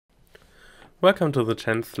Welcome to the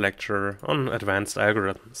 10th lecture on advanced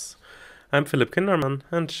algorithms. I'm Philipp Kindermann,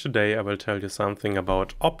 and today I will tell you something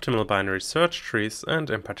about optimal binary search trees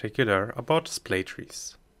and in particular about Splay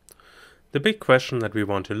trees. The big question that we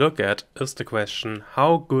want to look at is the question,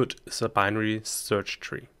 how good is a binary search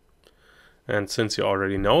tree? And since you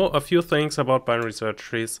already know a few things about binary search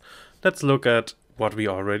trees, let's look at what we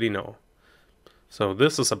already know. So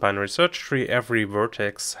this is a binary search tree. Every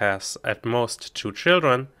vertex has at most 2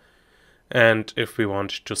 children. And if we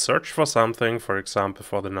want to search for something, for example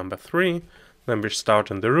for the number 3, then we start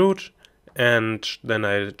in the root, and then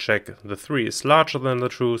I check the 3 is larger than the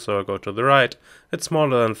 2, so I go to the right, it's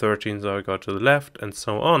smaller than 13, so I go to the left, and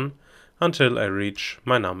so on, until I reach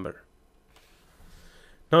my number.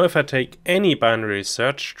 Now if I take any binary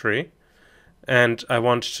search tree, and I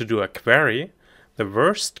want to do a query, the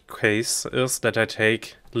worst case is that I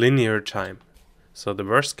take linear time. So the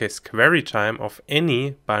worst case query time of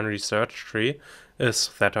any binary search tree is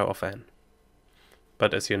theta of n.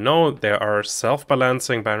 But as you know, there are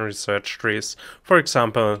self-balancing binary search trees, for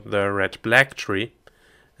example the red-black tree.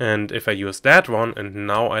 And if I use that one and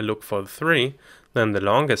now I look for the 3, then the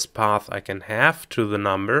longest path I can have to the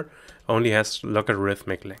number only has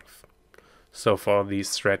logarithmic length. So for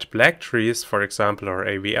these red-black trees, for example, or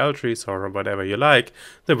AVL trees or whatever you like,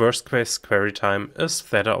 the worst case query time is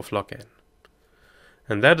theta of log n.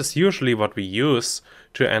 And that is usually what we use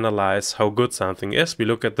to analyze how good something is. We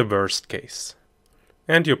look at the worst case.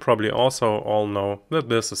 And you probably also all know that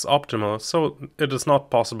this is optimal, so it is not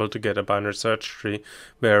possible to get a binary search tree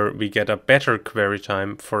where we get a better query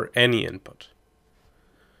time for any input.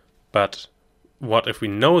 But what if we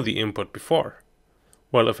know the input before?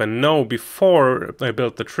 Well, if I know before I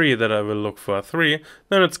build the tree that I will look for a 3,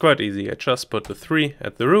 then it's quite easy. I just put the 3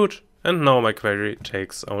 at the root, and now my query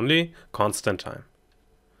takes only constant time.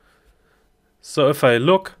 So if I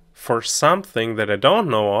look for something that I don't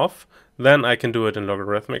know of, then I can do it in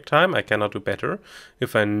logarithmic time. I cannot do better.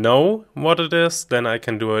 If I know what it is, then I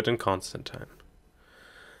can do it in constant time.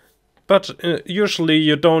 But usually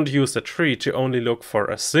you don't use a tree to only look for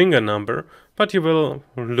a single number, but you will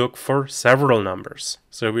look for several numbers.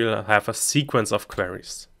 So we'll have a sequence of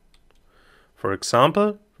queries. For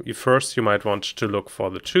example, first you might want to look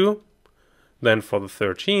for the 2, then for the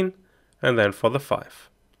 13, and then for the 5.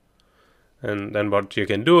 And then what you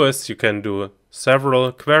can do is you can do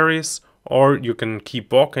several queries, or you can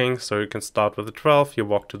keep walking. So you can start with the 12, you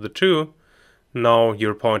walk to the 2, now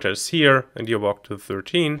your pointer is here, and you walk to the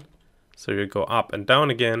 13. So you go up and down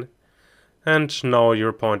again. And now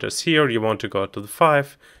your pointer is here, you want to go to the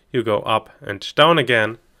 5, you go up and down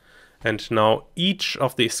again. And now each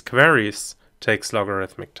of these queries takes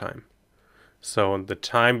logarithmic time. So the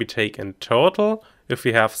time we take in total, if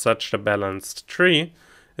we have such a balanced tree,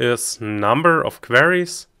 is number of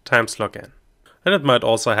queries times log n. And it might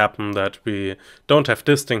also happen that we don't have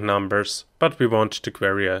distinct numbers, but we want to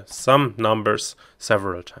query some numbers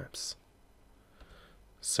several times.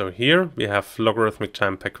 So here we have logarithmic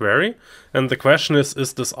time per query, and the question is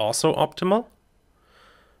this also optimal?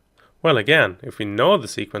 Well, again, if we know the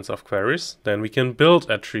sequence of queries, then we can build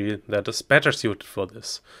a tree that is better suited for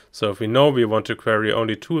this. So if we know we want to query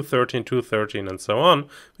only 2, 13, 2, 13, and so on,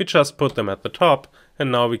 we just put them at the top,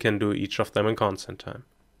 and now we can do each of them in constant time.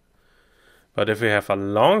 But if we have a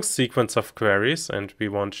long sequence of queries and we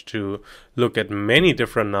want to look at many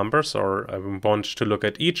different numbers, or we want to look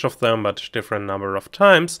at each of them but different number of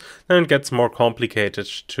times, then it gets more complicated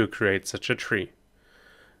to create such a tree.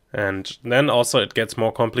 And then also it gets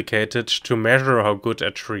more complicated to measure how good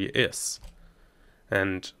a tree is.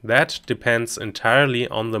 And that depends entirely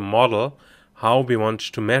on the model, how we want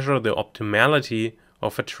to measure the optimality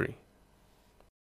of a tree.